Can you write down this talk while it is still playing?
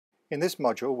In this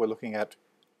module, we're looking at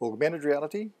augmented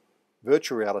reality,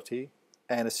 virtual reality,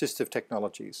 and assistive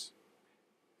technologies.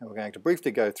 And we're going to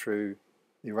briefly go through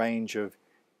the range of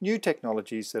new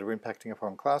technologies that are impacting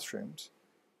upon classrooms,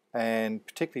 and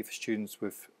particularly for students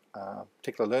with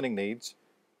particular learning needs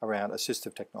around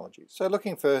assistive technologies. So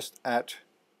looking first at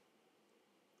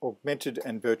augmented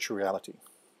and virtual reality.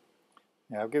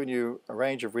 Now I've given you a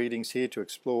range of readings here to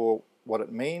explore what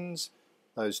it means,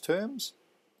 those terms,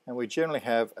 and we generally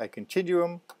have a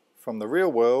continuum from the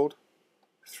real world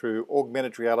through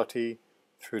augmented reality,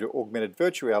 through to augmented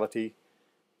virtual reality,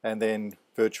 and then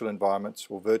virtual environments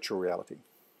or virtual reality.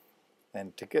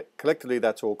 And collectively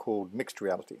that's all called mixed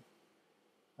reality.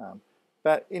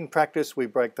 But in practice we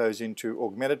break those into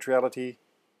augmented reality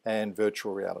and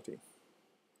virtual reality.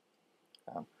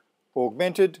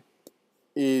 Augmented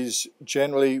is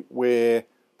generally where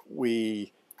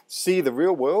we see the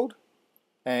real world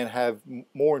and have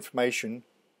more information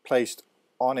placed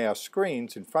on our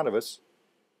screens in front of us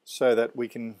so that we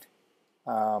can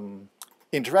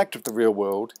interact with the real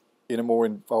world in a more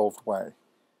involved way.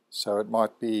 So it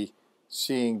might be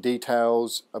seeing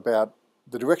details about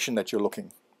the direction that you're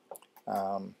looking.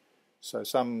 So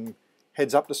some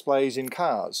heads-up displays in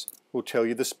cars will tell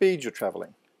you the speed you're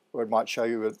traveling, or it might show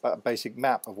you a basic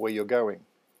map of where you're going.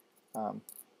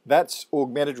 That's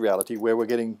augmented reality, where we're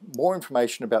getting more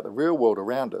information about the real world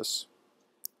around us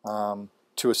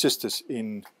to assist us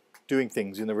in doing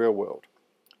things in the real world.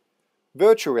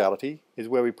 Virtual reality is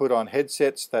where we put on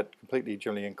headsets that completely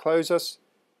generally enclose us,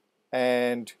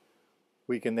 and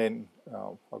we can then,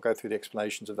 I'll go through the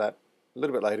explanations of that a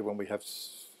little bit later when we have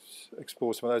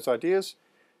explore some of those ideas.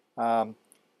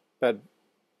 But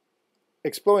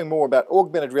exploring more about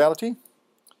augmented reality,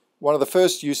 one of the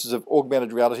first uses of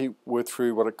augmented reality were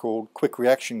through what are called quick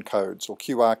reaction codes or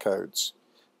QR codes.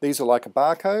 These are like a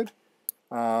barcode,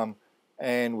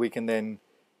 and we can then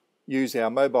use our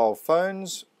mobile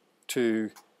phones to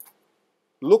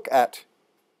look at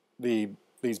these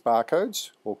barcodes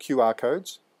or QR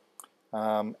codes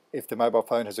if the mobile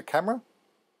phone has a camera,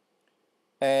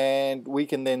 and we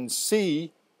can then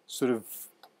see sort of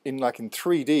in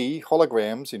 3D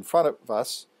holograms in front of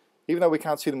us. Even though we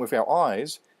can't see them with our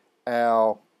eyes,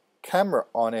 our camera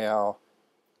on our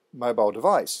mobile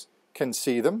device can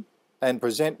see them and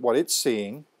present what it's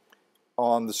seeing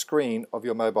on the screen of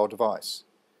your mobile device.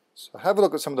 So have a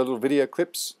look at some of the little video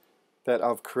clips that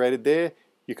I've created there.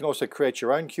 You can also create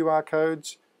your own QR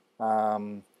codes.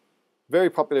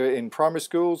 Very popular in primary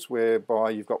schools,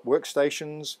 whereby you've got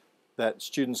workstations that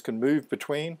students can move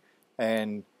between,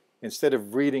 and instead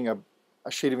of reading a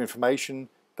sheet of information,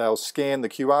 they'll scan the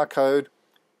QR code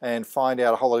and find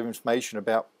out a whole lot of information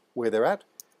about where they're at.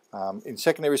 In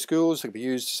secondary schools, it could be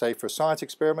used, say, for science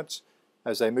experiments.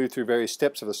 As they move through various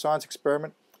steps of the science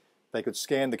experiment, they could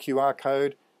scan the QR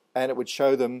code and it would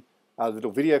show them a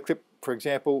little video clip, for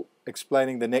example,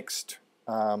 explaining the next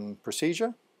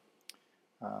procedure.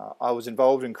 I was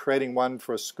involved in creating one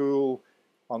for a school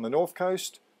on the North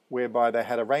Coast whereby they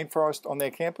had a rainforest on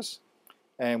their campus,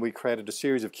 and we created a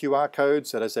series of QR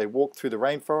codes that as they walked through the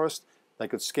rainforest they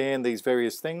could scan these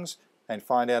various things and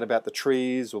find out about the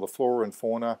trees or the flora and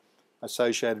fauna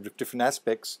associated with different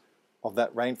aspects of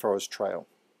that rainforest trail.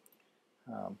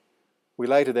 We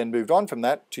later then moved on from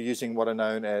that to using what are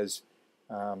known as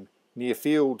near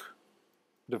field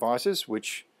devices,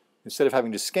 which instead of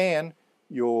having to scan,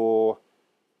 your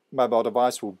mobile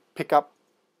device will pick up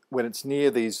when it's near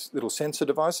these little sensor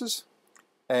devices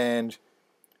and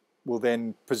will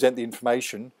then present the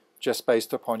information just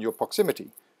based upon your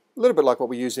proximity. A little bit like what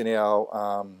we use in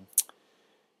our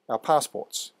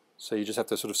passports. So you just have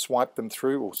to sort of swipe them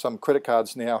through, or some credit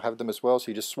cards now have them as well,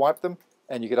 so you just swipe them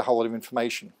and you get a whole lot of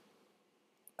information.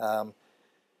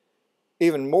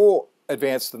 Even more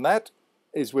advanced than that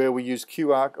is where we use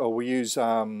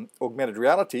augmented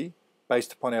reality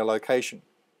based upon our location.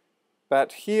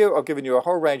 But here I've given you a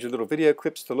whole range of little video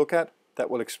clips to look at that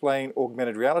will explain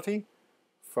augmented reality,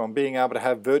 from being able to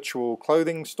have virtual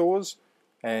clothing stores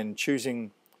and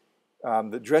choosing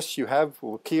the dress you have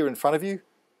will appear in front of you,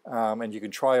 and you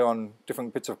can try on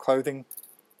different bits of clothing.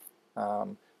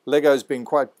 Lego's been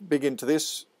quite big into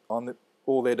this on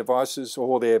all their devices,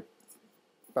 all their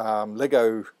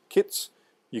Lego kits.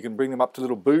 You can bring them up to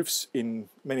little booths in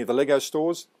many of the Lego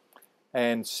stores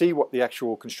and see what the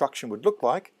actual construction would look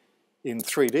like in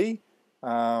 3D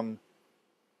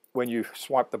when you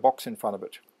swipe the box in front of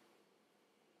it.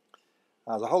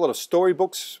 There's a whole lot of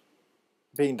storybooks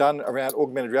being done around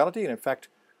augmented reality, and in fact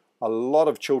a lot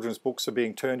of children's books are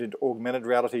being turned into augmented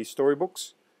reality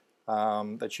storybooks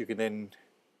that you can then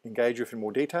engage with in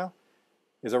more detail.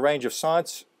 There's a range of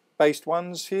science based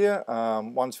ones here,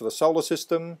 ones for the solar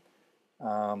system.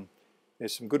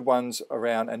 There's some good ones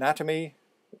around anatomy,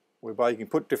 whereby you can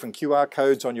put different QR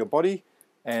codes on your body,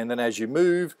 and then as you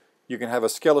move, you can have a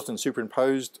skeleton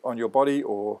superimposed on your body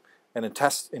or an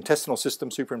intestinal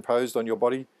system superimposed on your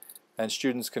body, and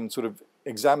students can sort of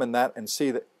examine that and see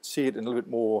it in a little bit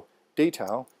more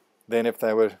detail than if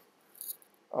they were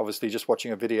obviously just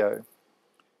watching a video.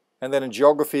 And then in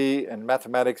geography and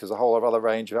mathematics, there's a whole other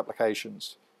range of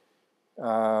applications.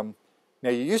 Now,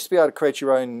 you used to be able to create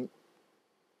your own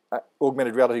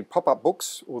augmented reality pop-up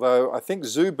books, although I think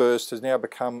ZooBurst has now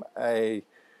become a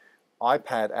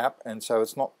iPad app, and so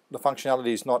it's not, the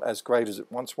functionality is not as great as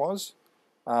it once was.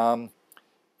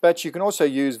 But you can also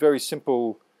use very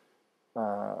simple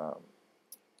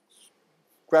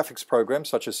graphics programs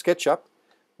such as SketchUp,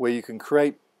 where you can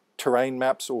create terrain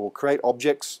maps or create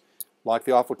objects like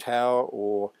the Eiffel Tower,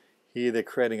 or here they're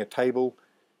creating a table,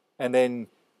 and then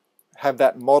have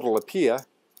that model appear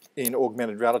in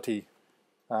augmented reality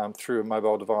through a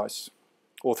mobile device,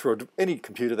 or through any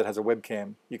computer that has a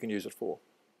webcam you can use it for.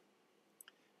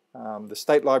 The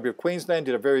State Library of Queensland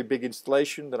did a very big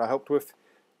installation that I helped with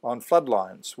on flood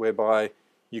lines, whereby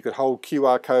you could hold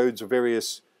QR codes of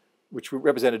various, which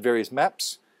represented various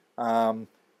maps, and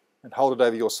hold it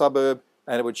over your suburb,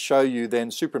 and it would show you then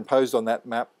superimposed on that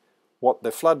map what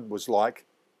the flood was like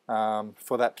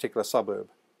for that particular suburb.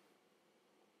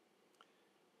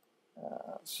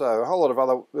 So a whole lot of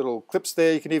other little clips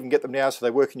there. You can even get them now so they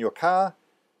work in your car,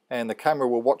 and the camera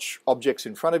will watch objects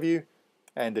in front of you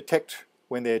and detect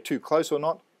when they're too close or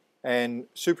not, and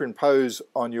superimpose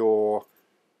on your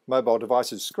mobile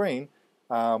device's screen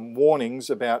warnings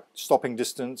about stopping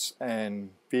distance and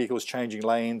vehicles changing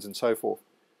lanes and so forth.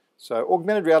 So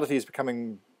augmented reality is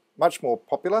becoming much more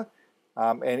popular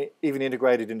and even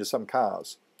integrated into some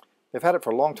cars. They've had it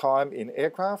for a long time in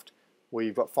aircraft.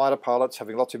 We've got fighter pilots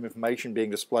having lots of information being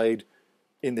displayed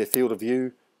in their field of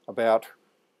view about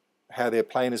how their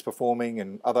plane is performing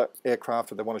and other aircraft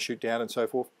that they want to shoot down and so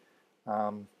forth.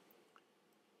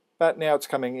 But now it's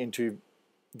coming into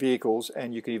vehicles,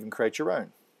 and you can even create your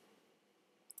own.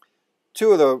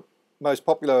 Two of the most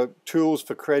popular tools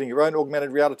for creating your own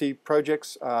augmented reality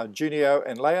projects are Junio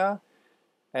and Layar,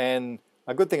 and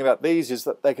a good thing about these is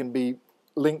that they can be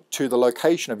linked to the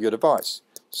location of your device.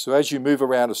 So as you move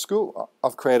around a school,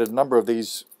 I've created a number of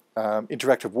these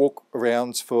interactive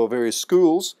walk-arounds for various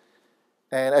schools,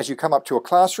 and as you come up to a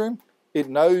classroom, it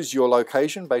knows your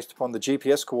location based upon the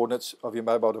GPS coordinates of your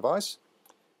mobile device,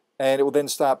 and it will then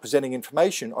start presenting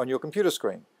information on your computer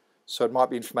screen. So it might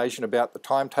be information about the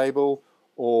timetable,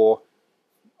 or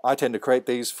I tend to create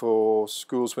these for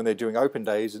schools when they're doing open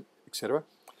days, etc.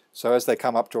 So as they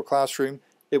come up to a classroom,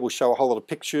 it will show a whole lot of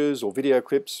pictures or video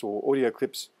clips or audio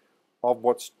clips of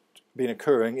what's been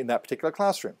occurring in that particular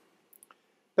classroom.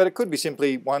 But it could be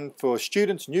simply one for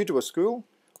students new to a school,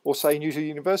 or say new to a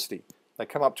university. They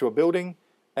come up to a building,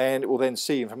 and it will then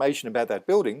see information about that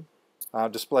building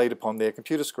displayed upon their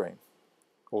computer screen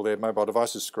or their mobile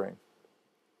device's screen.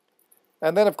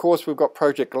 And then of course we've got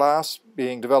Project Glass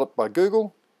being developed by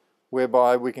Google,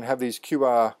 whereby we can have these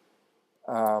QR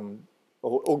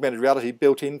or augmented reality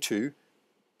built into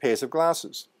pairs of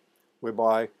glasses,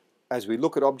 whereby as we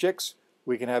look at objects,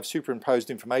 we can have superimposed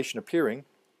information appearing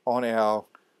on our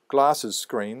glasses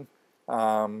screen,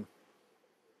 and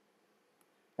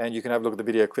you can have a look at the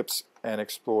video clips and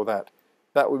explore that.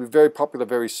 That will be very popular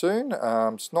very soon.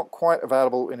 It's not quite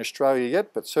available in Australia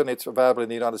yet, but certainly it's available in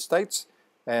the United States,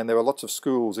 and there are lots of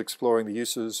schools exploring the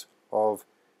uses of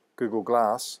Google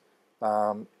Glass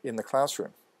in the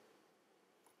classroom.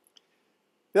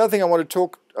 The other thing I want to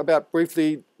talk about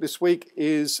briefly this week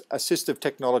is assistive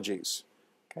technologies.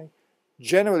 Okay.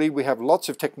 Generally, we have lots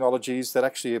of technologies that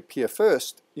actually appear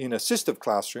first in assistive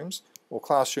classrooms, or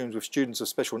classrooms with students with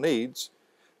special needs,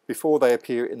 before they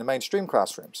appear in the mainstream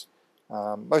classrooms.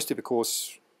 Mostly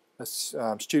because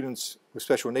students with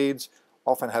special needs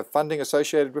often have funding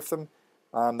associated with them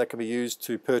that can be used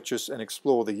to purchase and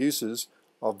explore the uses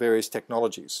of various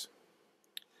technologies.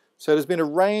 So there's been a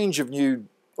range of new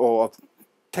or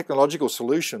technological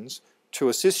solutions to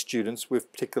assist students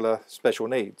with particular special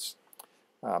needs.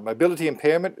 Mobility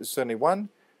impairment is certainly one.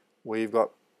 We've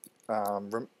got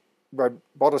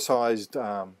roboticized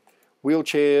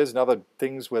wheelchairs and other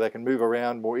things where they can move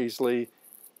around more easily,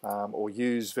 or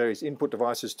use various input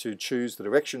devices to choose the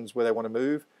directions where they want to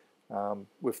move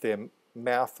with their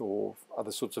mouth, or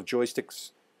other sorts of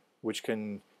joysticks which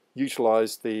can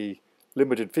utilize the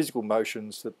limited physical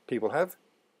motions that people have.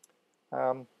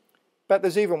 But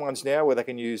there's even ones now where they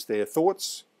can use their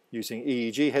thoughts using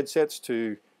EEG headsets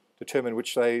to determine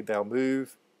which way they'll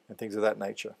move and things of that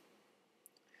nature.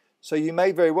 So you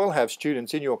may very well have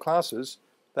students in your classes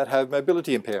that have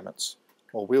mobility impairments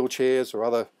or wheelchairs or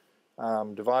other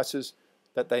devices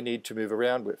that they need to move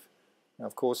around with. Now,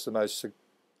 of course, the most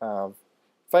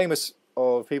famous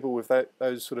of people with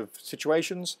those sort of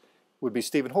situations would be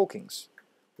Stephen Hawking,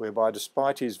 whereby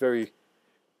despite his very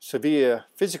severe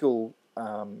physical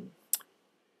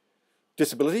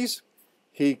disabilities,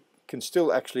 he can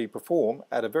still actually perform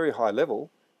at a very high level,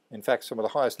 in fact some of the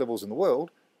highest levels in the world,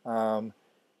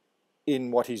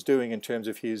 in what he's doing in terms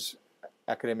of his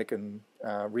academic and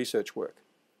research work.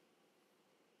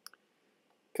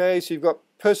 Okay, so you've got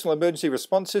personal emergency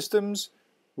response systems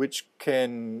which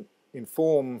can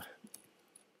inform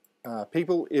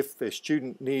people if their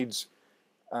student needs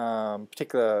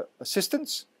particular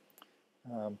assistance.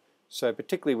 So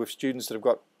particularly with students that have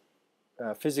got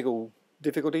physical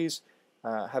difficulties,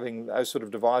 having those sort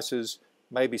of devices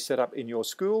may be set up in your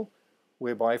school,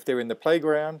 whereby if they're in the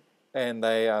playground and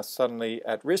they are suddenly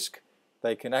at risk,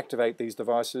 they can activate these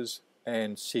devices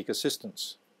and seek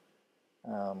assistance.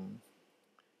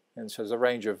 And so there's a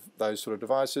range of those sort of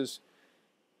devices.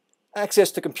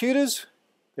 Access to computers.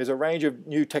 There's a range of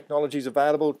new technologies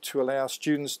available to allow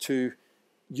students to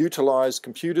utilize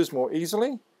computers more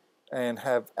easily and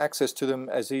have access to them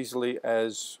as easily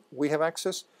as we have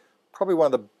access. Probably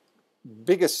one of the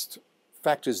biggest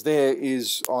factors there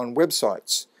is on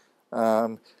websites.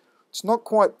 It's not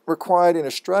quite required in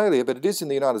Australia, but it is in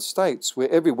the United States, where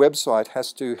every website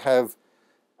has to have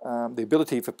the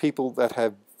ability for people that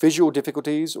have visual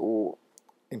difficulties, or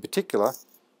in particular,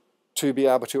 to be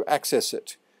able to access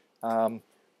it,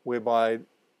 whereby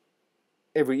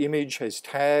every image is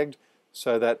tagged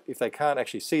so that if they can't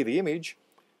actually see the image,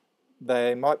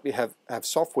 they might have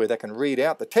software that can read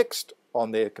out the text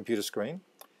on their computer screen,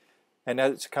 and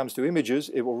as it comes to images,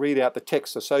 it will read out the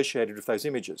text associated with those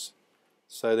images.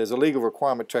 So there's a legal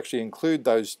requirement to actually include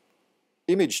those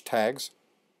image tags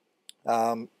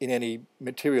in any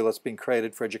material that's been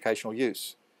created for educational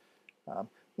use.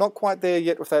 Not quite there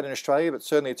yet with that in Australia, but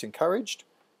certainly it's encouraged.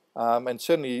 And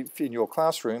certainly if in your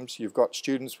classrooms you've got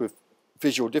students with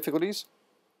visual difficulties,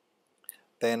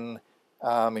 then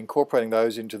incorporating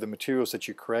those into the materials that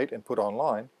you create and put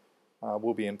online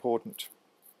will be important.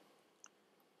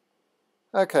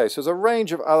 Okay, so there's a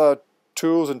range of other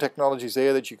tools and technologies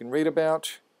there that you can read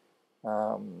about.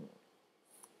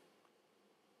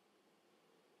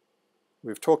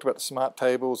 We've talked about the smart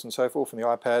tables and so forth, and the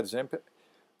iPads.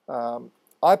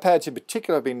 iPads in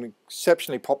particular have been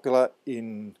exceptionally popular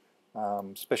in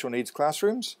special needs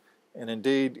classrooms, and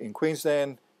indeed in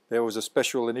Queensland there was a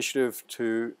special initiative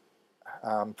to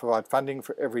provide funding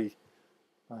for every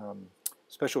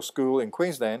special school in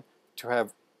Queensland to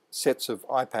have sets of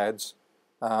iPads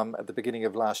at the beginning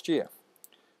of last year.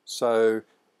 So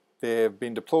they've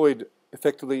been deployed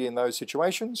effectively in those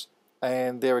situations,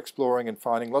 and they're exploring and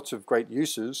finding lots of great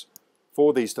uses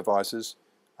for these devices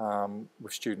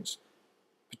with students,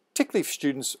 particularly for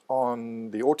students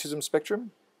on the autism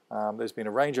spectrum. There's been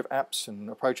a range of apps and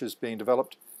approaches being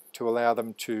developed to allow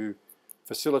them to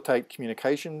facilitate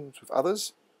communications with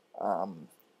others,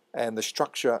 and the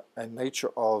structure and nature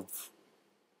of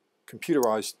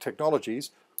computerized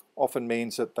technologies often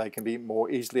means that they can be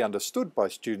more easily understood by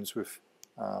students with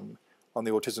on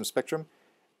the autism spectrum,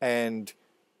 and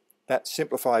that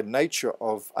simplified nature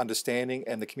of understanding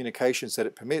and the communications that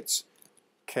it permits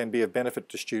can be of benefit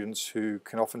to students who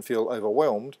can often feel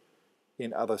overwhelmed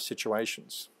in other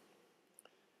situations.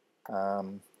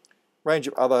 Range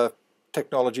of other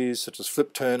technologies such as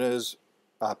flip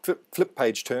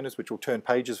page turners, which will turn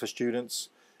pages for students,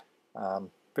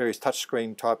 various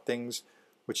touchscreen type things,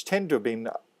 which tend to have been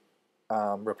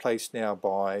replaced now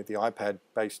by the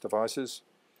iPad-based devices.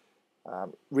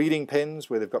 Reading pens,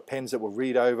 where they've got pens that will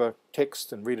read over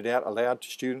text and read it out aloud to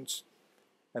students,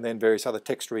 and then various other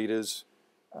text readers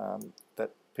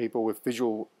that people with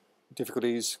visual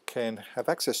difficulties can have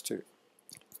access to.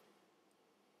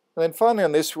 And then finally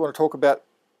on this, we want to talk about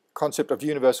the concept of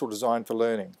universal design for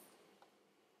learning.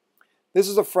 This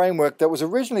is a framework that was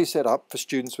originally set up for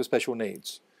students with special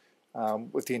needs,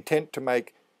 with the intent to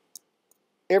make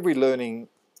every learning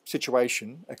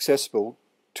situation accessible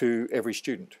to every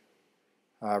student,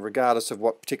 regardless of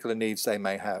what particular needs they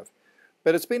may have.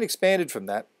 But it's been expanded from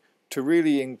that to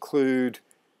really include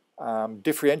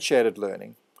differentiated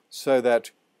learning, so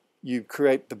that you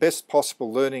create the best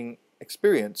possible learning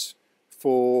experience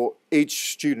for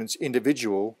each student's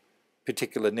individual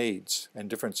particular needs and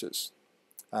differences.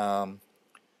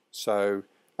 So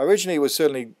originally it was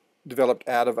certainly developed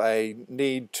out of a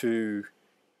need to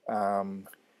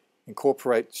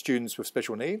incorporate students with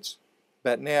special needs,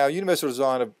 but now universal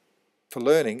design for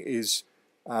learning is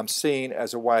seen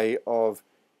as a way of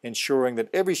ensuring that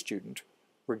every student,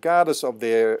 regardless of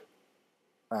their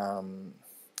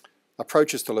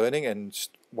approaches to learning and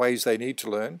ways they need to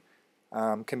learn,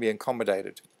 can be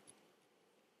accommodated.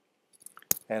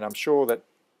 And I'm sure that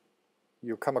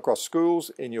you'll come across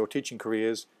schools in your teaching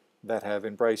careers that have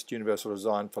embraced universal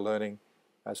design for learning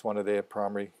as one of their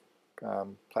primary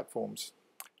platforms.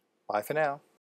 Bye for now.